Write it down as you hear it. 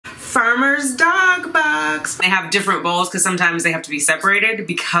Farmer's Dog Box. They have different bowls because sometimes they have to be separated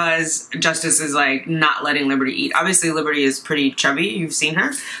because Justice is like not letting Liberty eat. Obviously Liberty is pretty chubby, you've seen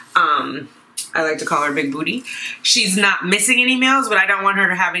her. I like to call her Big Booty. She's not missing any meals, but I don't want her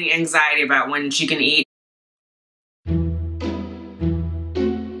to have any anxiety about when she can eat.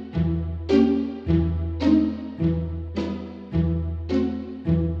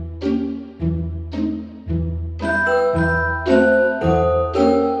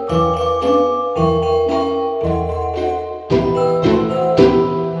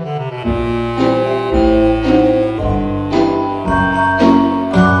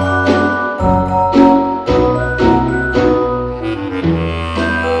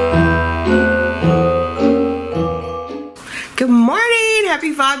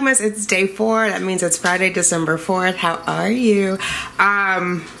 Vlogmas, it's day 4. That means it's Friday, December 4th. How are you?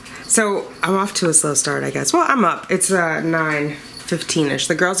 So I'm off to a slow start, I guess. Well, I'm up. It's 9:15ish.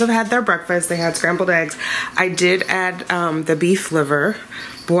 The girls have had their breakfast. They had scrambled eggs. I did add the beef liver,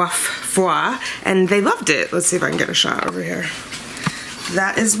 boeuf foie, and they loved it. Let's see if I can get a shot over here.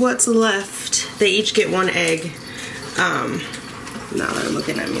 That is what's left. They each get 1 egg. Now they're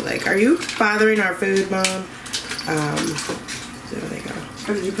looking at me like, are you bothering our food, Mom? There they go.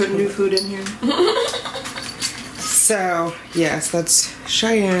 Oh, did you put new food in here? So, yes, that's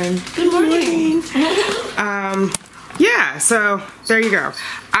Cheyenne. Good morning. Yeah, so there you go.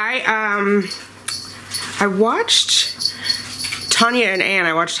 I watched Tanya and Ann.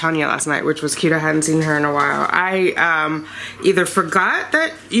 I watched Tanya last night, which was cute. I hadn't seen her in a while. I either forgot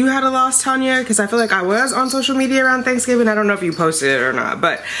that you had a lost Tanya, because I feel like I was on social media around Thanksgiving. I don't know if you posted it or not,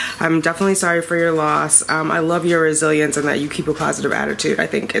 but I'm definitely sorry for your loss. I love your resilience and that you keep a positive attitude. I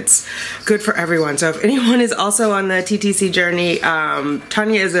think it's good for everyone. So if anyone is also on the TTC journey,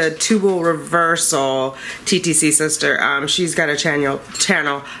 Tanya is a tubal reversal TTC sister. She's got a channel,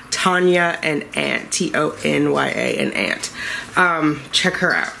 Tanya and Ant, T-O-N-Y-A and Ant. Check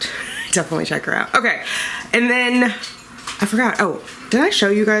her out. Definitely check her out. Okay, and then I forgot. Oh, did I show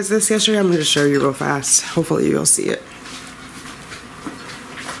you guys this yesterday? I'm gonna just show you real fast. Hopefully you'll see it.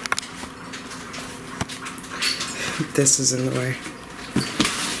 This is in the way.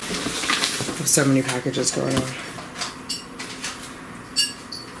 There's so many packages going on.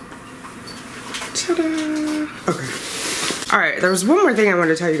 Ta-da! Okay. Alright, there was one more thing I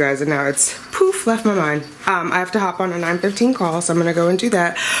wanted to tell you guys, and now it's poof, left my mind. I have to hop on a 9:15 call, so I'm gonna go and do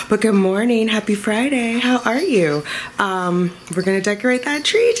that. But good morning, happy Friday, how are you? We're gonna decorate that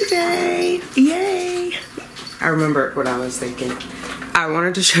tree today, yay! I remember what I was thinking. I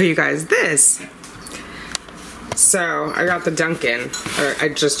wanted to show you guys this. So I got the Dunkin', or I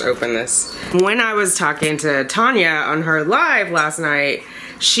just opened this. When I was talking to Tanya on her live last night,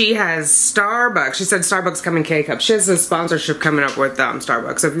 she has Starbucks. She said Starbucks come in K-Cups. She has a sponsorship coming up with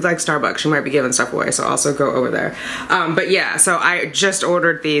Starbucks. So if you like Starbucks, she might be giving stuff away. So also go over there. But yeah, so I just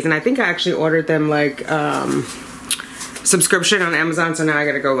ordered these. And I think I actually ordered them like subscription on Amazon. So now I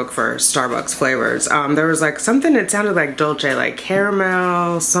gotta go look for Starbucks flavors. There was like something that sounded like Dolce, like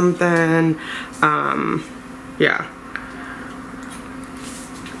caramel, something. Yeah.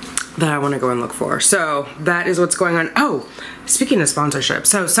 That I want to go and look for. So that is what's going on. Oh, speaking of sponsorship,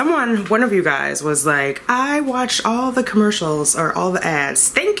 so one of you guys was like, I watched all the commercials or all the ads.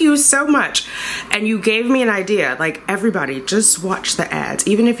 Thank you so much. And you gave me an idea. Like, everybody, just watch the ads.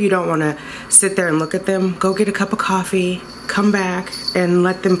 Even if you don't want to sit there and look at them, go get a cup of coffee, come back and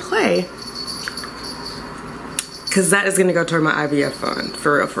let them play. Because that is going to go toward my IVF fund,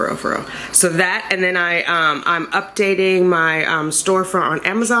 for real, for real, for real. So that, and then I'm updating my storefront on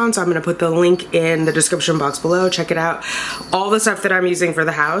Amazon, so I'm going to put the link in the description box below. Check it out. All the stuff that I'm using for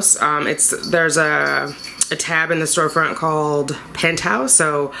the house, there's a tab in the storefront called Penthouse.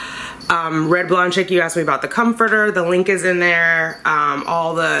 So Red Blonde Chick, you asked me about the comforter. The link is in there.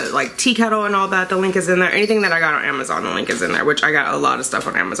 All the like tea kettle and all that, the link is in there. Anything that I got on Amazon, the link is in there, which I got a lot of stuff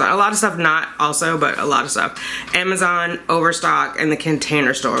on Amazon. A lot of stuff not also, but a lot of stuff. Amazon, Overstock, and the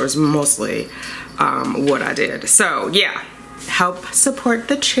Container Store was mostly what I did. So yeah. Help support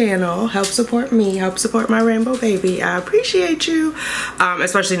the channel, help support me, help support my rainbow baby. I appreciate you,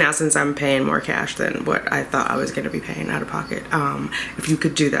 especially now since I'm paying more cash than what I thought I was going to be paying out of pocket. If you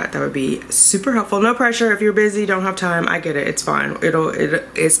could do that, that would be super helpful. No pressure. If you're busy, don't have time, I get it. It's fine.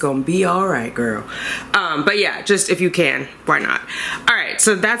 It's gonna be all right, girl. But yeah, just if you can, why not? All right,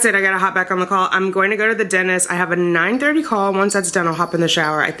 so that's it. I gotta hop back on the call. I'm going to go to the dentist. I have a 9:30 call. Once that's done, I'll hop in the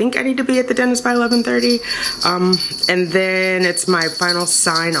shower. I think I need to be at the dentist by 11:30, and then it's my final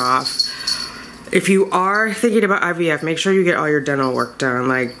sign off. If you are thinking about IVF, make sure you get all your dental work done,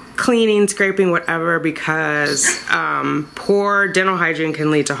 like cleaning, scraping, whatever, because poor dental hygiene can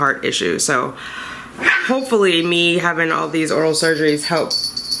lead to heart issues. So hopefully me having all these oral surgeries help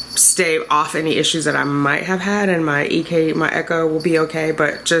stay off any issues that I might have had, and my echo will be okay.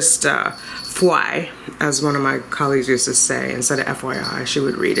 But just FYI, as one of my colleagues used to say, instead of FYI, she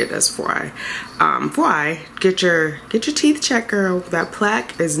would read it as FYI. FYI, get your teeth checked, girl. That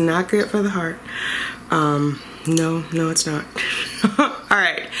plaque is not good for the heart. No, it's not. All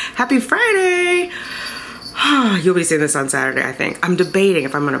right, happy Friday. You'll be seeing this on Saturday, I think. I'm debating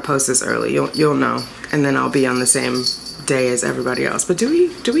if I'm gonna post this early. You'll know, and then I'll be on the same day as everybody else. But do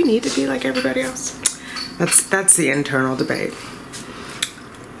we need to be like everybody else? That's the internal debate.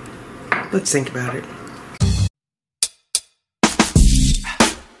 Let's think about it.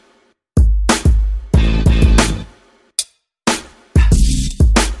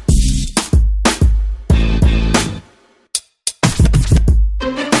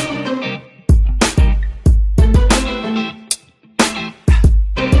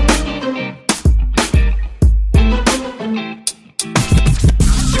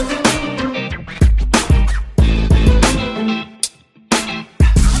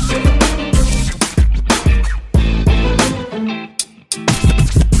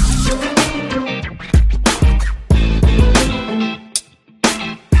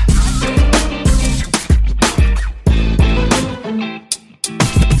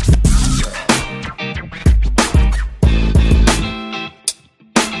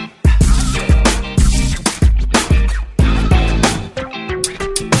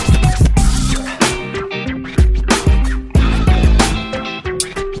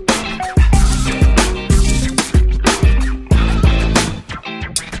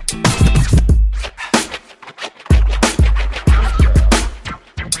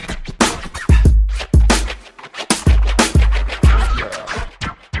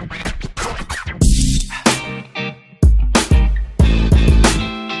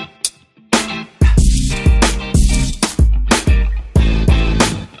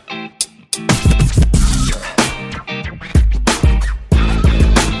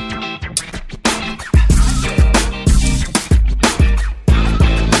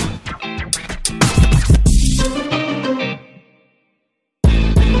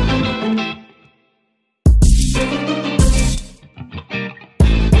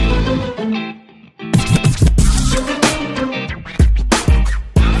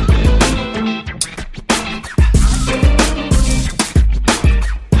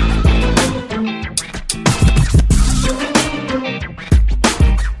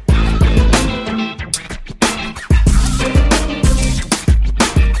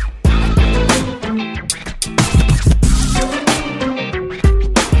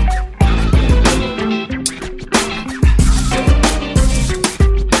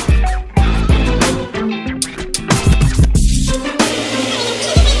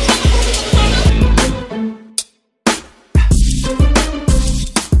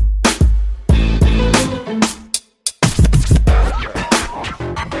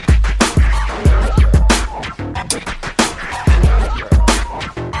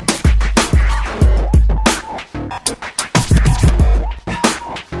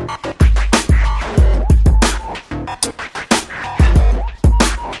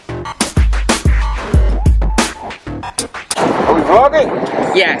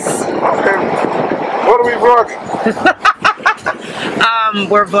 Yes. Okay. What are we vlogging?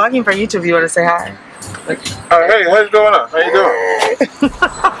 We're vlogging for YouTube. You want to say hi? Hey, how's it going on? How you doing?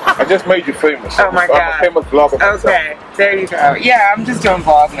 I just made you famous. Oh my God. I'm a famous vlogger myself. Okay, there you go. Yeah, I'm just doing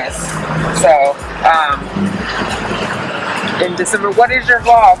Vlogmas. So, in December, what is your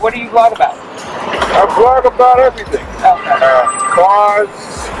vlog? What do you vlog about? I vlog about everything. Okay. Cars,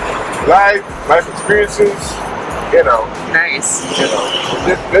 life experiences, you know. Nice. You know,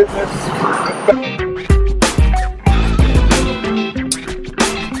 this business.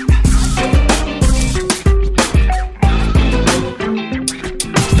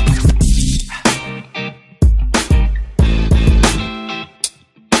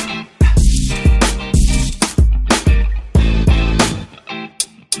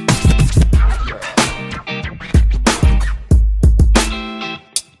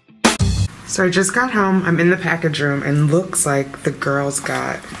 So I just got home, I'm in the package room, and looks like the girls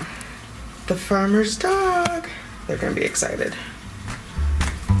got the farmer's dog. They're gonna be excited.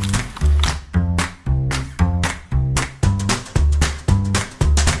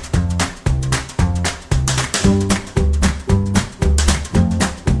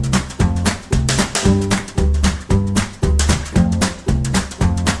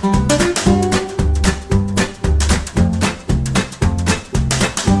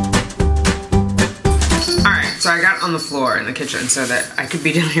 the kitchen so that I could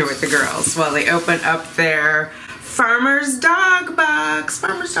be down here with the girls while they open up their Farmer's Dog box.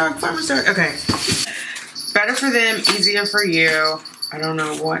 Farmer's Dog, Farmer's Dog. Okay. Better for them, easier for you. I don't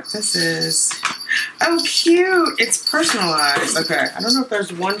know what this is. Oh, cute. It's personalized. Okay. I don't know if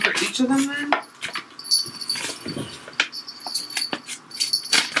there's one for each of them then.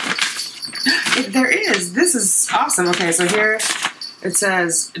 There is. This is awesome. Okay, so here it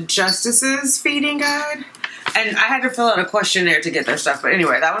says Justice's Feeding Guide. And I had to fill out a questionnaire to get their stuff. But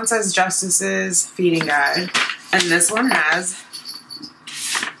anyway, that one says Justice's Feeding Guide. And this one has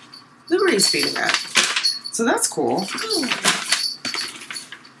Liberty's Feeding Guide. So that's cool.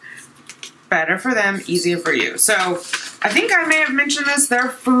 Better for them, easier for you. So I think I may have mentioned this. They're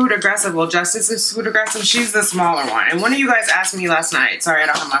food aggressive. Well, Justice is food aggressive. She's the smaller one. And one of you guys asked me last night. Sorry, I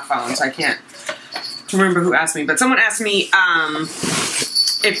don't have my phone, so I can't remember who asked me. But someone asked me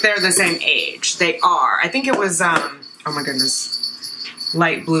if they're the same age. They are. I think it was, oh my goodness.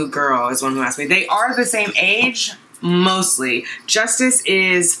 Light blue girl is one who asked me. They are the same age, mostly. Justice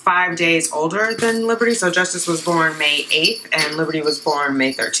is 5 days older than Liberty. So Justice was born May 8th and Liberty was born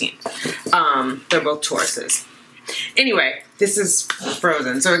May 13th. They're both Tauruses. Anyway, this is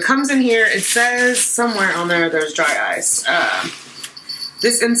frozen. So it comes in here. It says somewhere on there there's dry ice.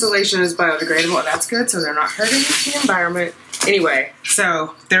 This insulation is biodegradable. That's good. So they're not hurting the environment. Anyway,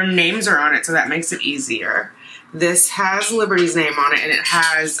 so their names are on it. So that makes it easier. This has Liberty's name on it, and it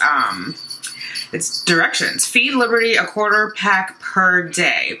has, it's directions. Feed Liberty a quarter pack per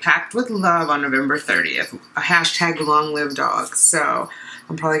day, packed with love on November 30th. A hashtag long live dogs. So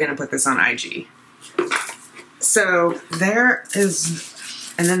I'm probably going to put this on IG. So there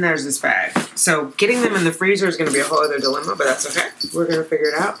is, and then there's this bag. So getting them in the freezer is going to be a whole other dilemma, but that's okay. We're going to figure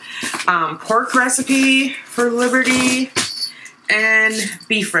it out. Pork recipe for Liberty. And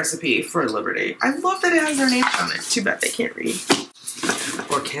beef recipe for Liberty. I love that it has their names on it. Too bad they can't read.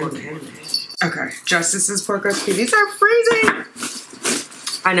 Or can they? Okay, Justice's pork recipe. These are freezing!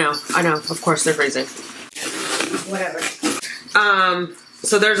 I know. Of course they're freezing. Whatever.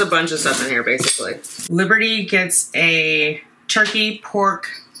 So there's a bunch of stuff in here, basically. Liberty gets a turkey, pork,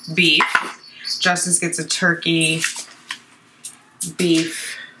 beef. Justice gets a turkey,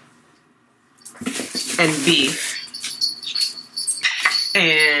 beef, and beef.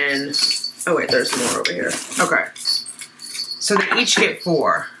 And, oh wait, there's more over here. Okay. So they each get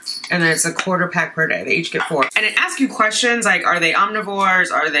 4. And then it's a quarter pack per day. They each get 4. And it asks you questions like, are they omnivores?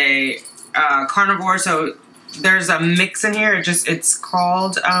 Are they carnivores? So there's a mix in here. It's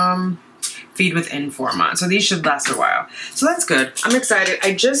called Feed with Informa. So these should last a while. So that's good. I'm excited.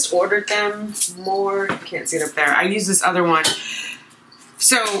 I just ordered them more. I can't see it up there. I use this other one.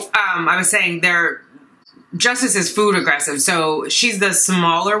 So I was saying Justice is food aggressive, so she's the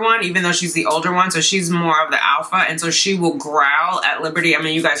smaller one, even though she's the older one, so she's more of the alpha, and so she will growl at Liberty. I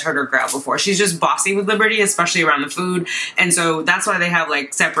mean, you guys heard her growl before. She's just bossy with Liberty, especially around the food, and so that's why they have,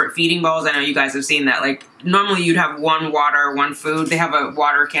 like, separate feeding bowls. I know you guys have seen that. Like, normally you'd have one water, one food. They have a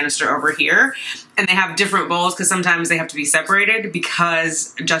water canister over here, and they have different bowls because sometimes they have to be separated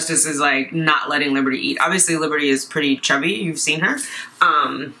because Justice is, like, not letting Liberty eat. Obviously, Liberty is pretty chubby. You've seen her.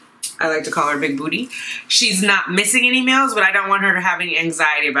 I like to call her Big Booty. She's not missing any meals, but I don't want her to have any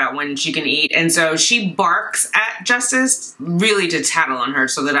anxiety about when she can eat. And so she barks at Justice really to tattle on her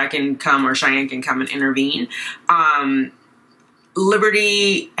so that I can come, or Cheyenne can come and intervene.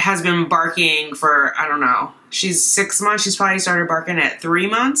 Liberty has been barking for, I don't know, she's 6 months. She's probably started barking at 3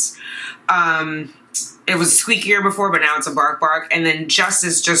 months. It was squeakier before, but now it's a bark. And then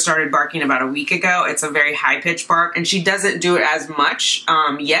Justice just started barking about a week ago. It's a very high-pitched bark, and she doesn't do it as much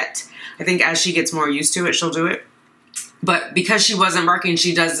yet. I think as she gets more used to it, she'll do it. But because she wasn't barking,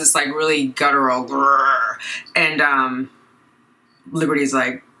 she does this, like, really guttural grrr. And Liberty's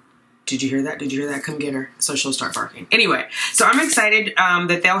like, did you hear that? Did you hear that? Come get her. So she'll start barking. Anyway, so I'm excited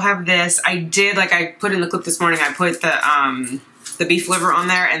that they'll have this. I did, like I put in the clip this morning, I put the beef liver on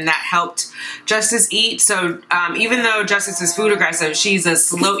there, and that helped Justice eat. So even though Justice is food aggressive, she's a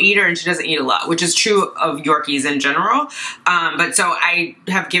slow eater and she doesn't eat a lot, which is true of Yorkies in general. But so I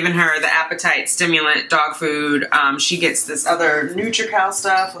have given her the appetite stimulant dog food. She gets this other NutriCal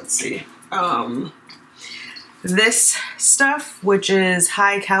stuff. Let's see. This stuff, which is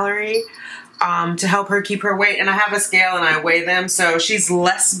high calorie, to help her keep her weight. And I have a scale and I weigh them. So she's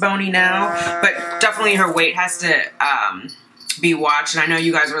less bony now, but definitely her weight has to be watched. And I know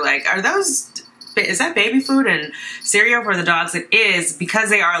you guys were like, is that baby food and cereal for the dogs? It is, because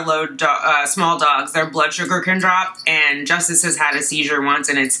they are small dogs, their blood sugar can drop, and Justice has had a seizure once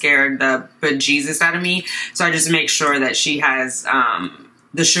and it scared the bejesus out of me. So I just make sure that she has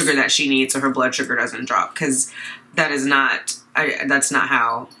the sugar that she needs so her blood sugar doesn't drop, because that is not, that's not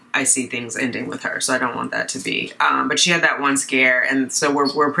how I see things ending with her. So I don't want that to be. But she had that one scare, and so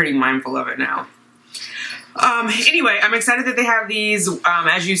we're pretty mindful of it now. Anyway, I'm excited that they have these.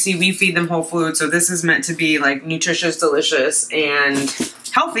 As you see, we feed them whole food, so this is meant to be like nutritious, delicious, and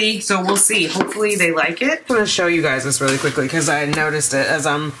healthy. So we'll see. Hopefully they like it. I'm gonna show you guys this really quickly because I noticed it as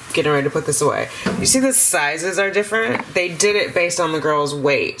I'm getting ready to put this away. You see the sizes are different? They did it based on the girl's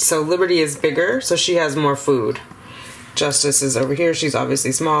weight. So Liberty is bigger, so she has more food. Justice is over here. She's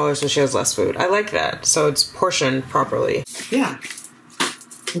obviously smaller, so she has less food. I like that. So it's portioned properly. Yeah.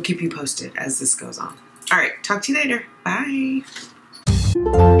 We'll keep you posted as this goes on. All right, talk to you later. Bye.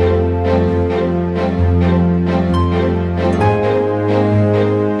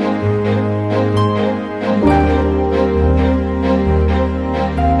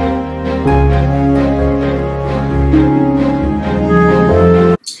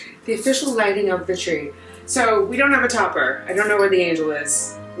 The official lighting of the tree. So we don't have a topper. I don't know where the angel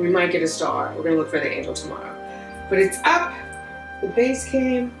is. We might get a star. We're gonna look for the angel tomorrow. But it's up. The base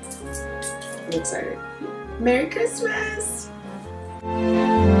came. I'm excited. Merry Christmas!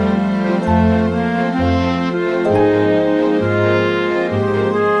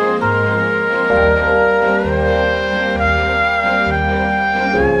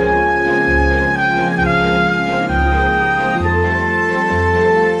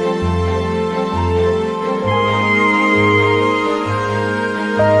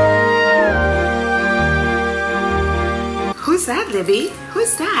 Who's that, Libby?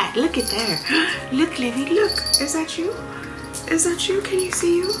 Who's that? Look at there. Look, Libby, look. Is that you? Is that you? Can you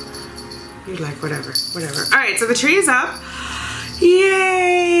see you? You're like, whatever, whatever. All right, so the tree is up.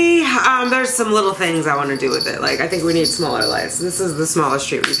 Yay! There's some little things I want to do with it. Like, I think we need smaller lights. This is the smallest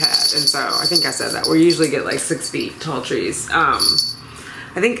tree we've had. And so I think I said that. We usually get like 6 feet tall trees. I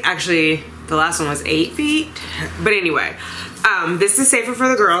think actually the last one was 8 feet. But anyway, this is safer for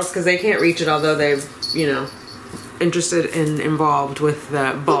the girls because they can't reach it, although they've, you know, interested and involved with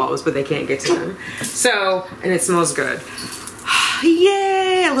the balls, but they can't get to them. So, and it smells good.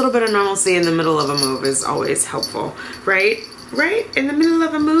 Yay! A little bit of normalcy in the middle of a move is always helpful, right? Right? In the middle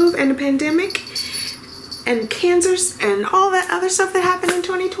of a move and a pandemic and cancers and all that other stuff that happened in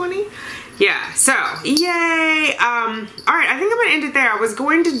 2020. Yeah, so, yay! All right, I think I'm gonna end it there. I was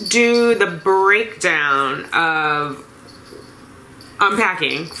going to do the breakdown of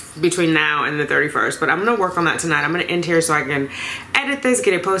unpacking between now and the 31st, but I'm gonna work on that tonight. I'm gonna end here so I can edit this,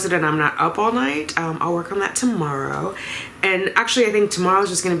 get it posted, and I'm not up all night. I'll work on that tomorrow. And actually, I think tomorrow is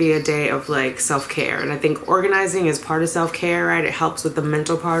just gonna be a day of like self-care, and I think organizing is part of self-care, right? It helps with the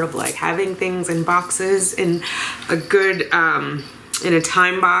mental part of like having things in boxes in a good, in a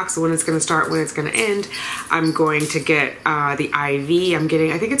time box, when it's gonna start, when it's gonna end. I'm going to get the IV. I'm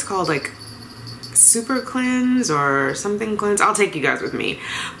getting, I think it's called like Super Cleanse or something cleanse. I'll take you guys with me.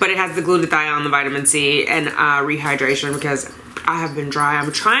 But it has the glutathione, the vitamin C, and rehydration because I have been dry.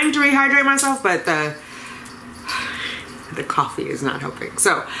 I'm trying to rehydrate myself, but the coffee is not helping.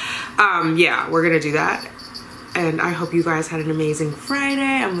 So yeah, we're gonna do that. And I hope you guys had an amazing Friday.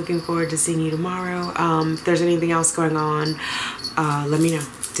 I'm looking forward to seeing you tomorrow. If there's anything else going on, let me know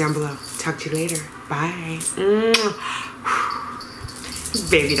down below. Talk to you later. Bye.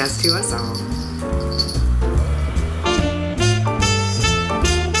 Baby dust to us all.